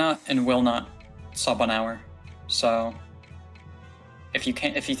 This cannot and will not sub 1 hour. So if you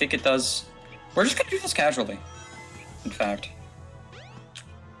think it does, we're just gonna do this casually. In fact.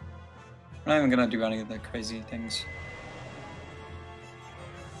 We're not even gonna do any of the crazy things.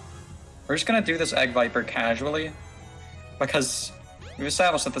 We're just gonna do this Egg Viper casually, because we've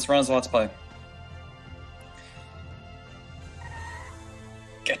established that this run is a Let's Play.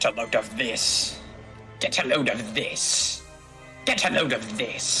 Get a load of this. Get a load of this. Get a load of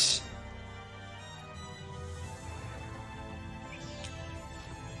this.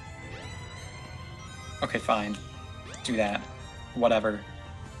 Okay, fine. Do that. Whatever.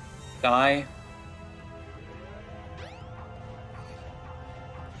 Die.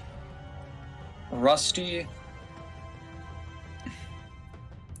 Rusty.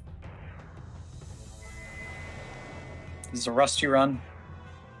 This is a Rusty run.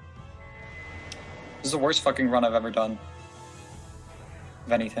 This is the worst fucking run I've ever done.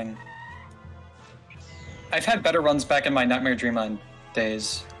 Of anything. I've had better runs back in my Nightmare Dreamland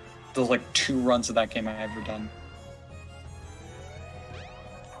days. Those like 2 runs of that game I've ever done.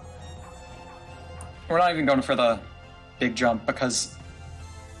 We're not even going for the big jump because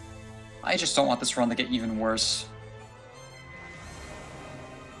I just don't want this run to get even worse.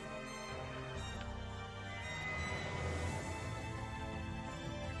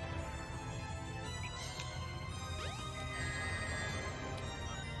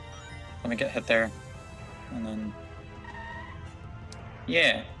 Let me get hit there. And then...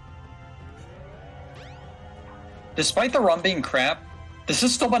 yeah. Despite the run being crap, this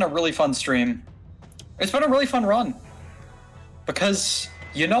has still been a really fun stream. It's been a really fun run. Because,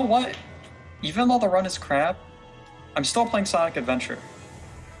 you know what? Even though the run is crap, I'm still playing Sonic Adventure.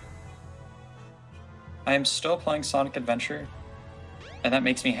 I am still playing Sonic Adventure, and that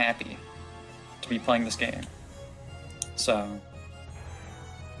makes me happy to be playing this game. So...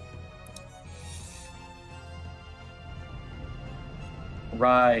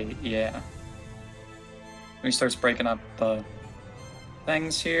 right, yeah. He starts breaking up the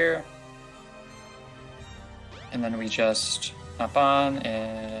things here. And then we just hop on,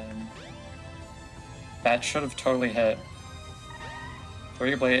 and that should have totally hit. Throw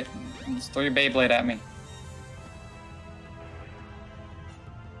your blade, throw your Beyblade at me.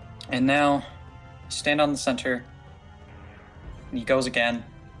 And now, stand on the center. And he goes again.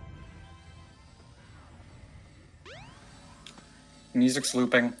 Music's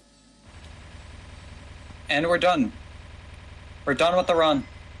looping. And we're done. We're done with the run.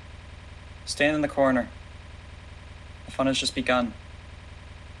 Stand in the corner. The fun has just begun.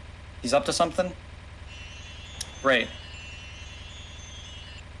 He's up to something? Great.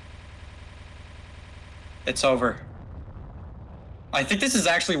 It's over. I think this is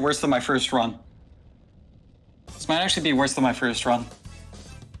actually worse than my first run. This might actually be worse than my first run.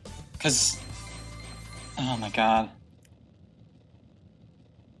 Because... oh my god.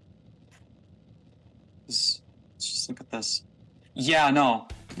 Let's just look at this. Yeah, no.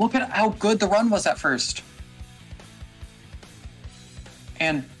 Look at how good the run was at first.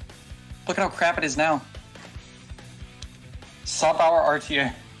 And look at how crap it is now. Sub-hour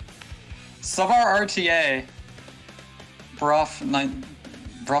RTA. Sub-hour RTA. Brough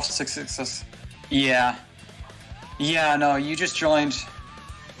 666. Yeah. Yeah, no, you just joined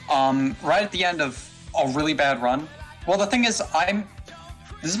right at the end of a really bad run. Well, the thing is,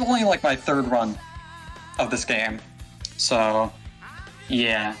 this is only like my third run of this game. So,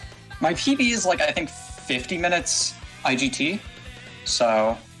 yeah. My PB is like, I think 50 minutes IGT.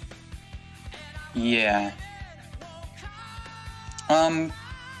 So, yeah.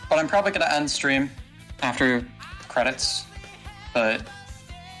 But I'm probably gonna end stream after credits. But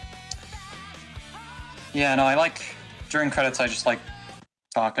yeah, no, during credits, I just like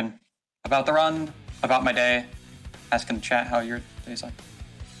talking about the run, about my day, asking the chat how your day's like.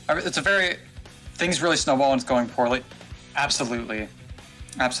 Things really snowball and it's going poorly. Absolutely.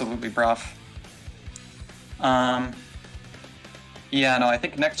 Absolutely, bruv. Yeah, no, I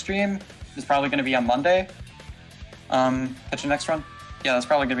think next stream is probably going to be on Monday. Catch the next run? Yeah, that's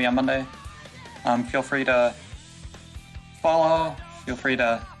probably going to be on Monday. Feel free to follow. Feel free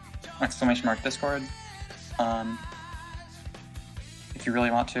to !Discord. If you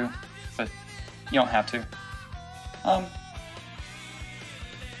really want to, but you don't have to.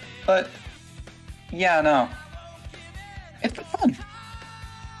 But yeah, no, it's been fun.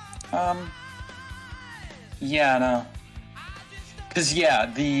 Yeah, no, because yeah,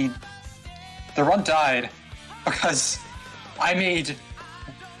 the run died because I made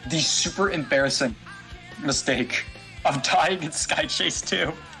the super embarrassing mistake of dying in Sky Chase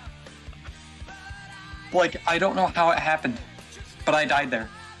 2. Like, I don't know how it happened, but I died there.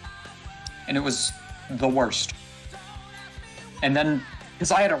 And it was the worst. And then,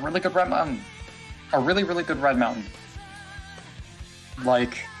 because I had a really good red mountain. A really, really good red mountain.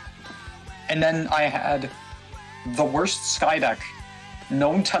 Like, and then I had the worst sky deck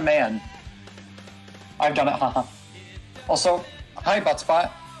known to man. I've done it, haha. Also, hi,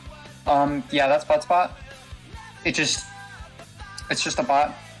 Buttspot. Yeah, that's Buttspot. It's just a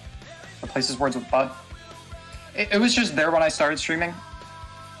bot. Replaces words with butt. It was just there when I started streaming.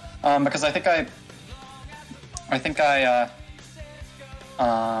 Because I think I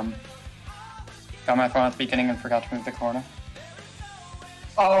got my phone at the beginning and forgot to move the corner.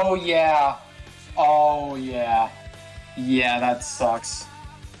 Oh yeah. Oh yeah. Yeah, that sucks.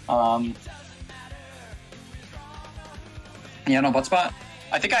 Yeah, no, Buttspot.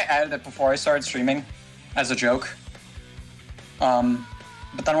 I think I added it before I started streaming as a joke.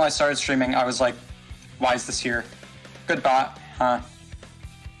 But then when I started streaming, I was like, why is this here? Good bot, huh?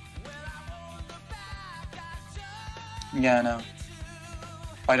 Yeah, no.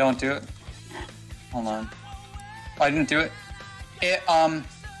 If I don't do it, hold on. If I didn't do it, it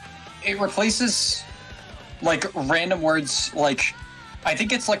replaces like random words. Like, I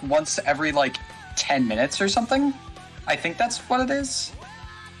think it's like once every like 10 minutes or something. I think that's what it is.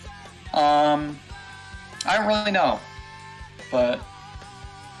 I don't really know, but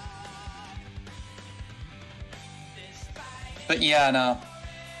yeah, no.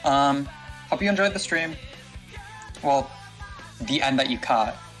 Hope you enjoyed the stream. Well, the end that you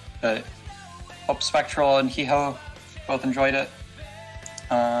caught, but hope Spectral and Hiho both enjoyed it.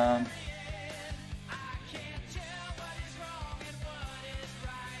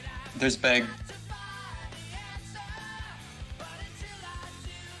 There's Big.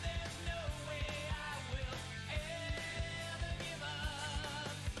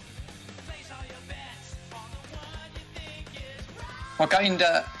 What got you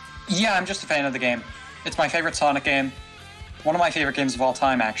into... Yeah, I'm just a fan of the game. It's my favorite Sonic game. One of my favorite games of all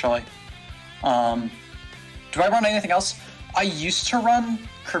time, actually. Do I run anything else? I used to run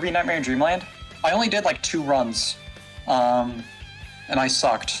Kirby Nightmare Dreamland. I only did like 2 runs. And I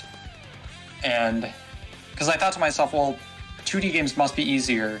sucked. And... because I thought to myself, well, 2D games must be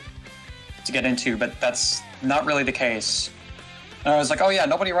easier to get into, but that's not really the case. And I was like, oh yeah,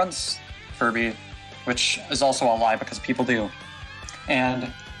 nobody runs Kirby, which is also a lie because people do.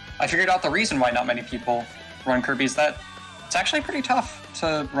 And I figured out the reason why not many people run Kirby is that it's actually pretty tough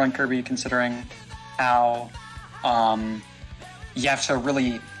to run Kirby considering how you have to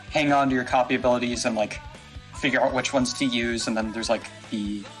really hang on to your copy abilities and like figure out which ones to use, and then there's like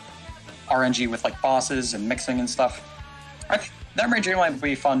the RNG with like bosses and mixing and stuff. That Raging might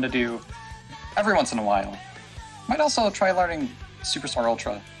be fun to do every once in a while. Might also try learning Superstar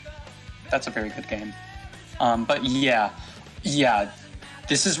Ultra. That's a very good game. But yeah,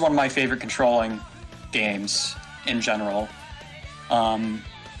 this is one of my favorite controlling games in general.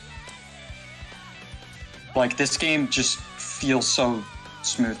 Like, this game just feels so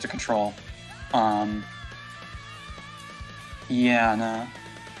smooth to control. Yeah, no.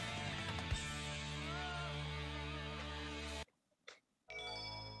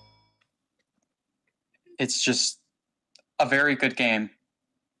 It's just a very good game.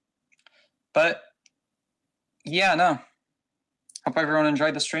 But yeah, no. Hope everyone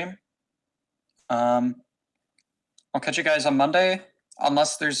enjoyed the stream. I'll catch you guys on Monday,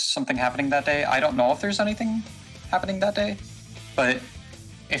 unless there's something happening that day. I don't know if there's anything happening that day, but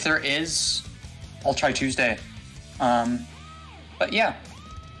if there is, I'll try Tuesday. But yeah.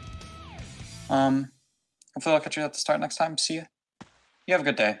 Hopefully I'll catch you at the start next time. See ya. You have a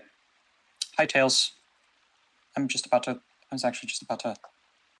good day. Hi, Tails. I was actually just about to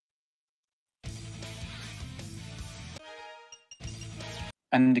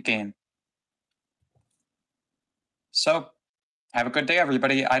end the game. So, have a good day,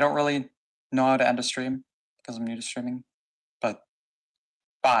 everybody. I don't really know how to end a stream because I'm new to streaming, but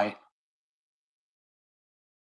bye.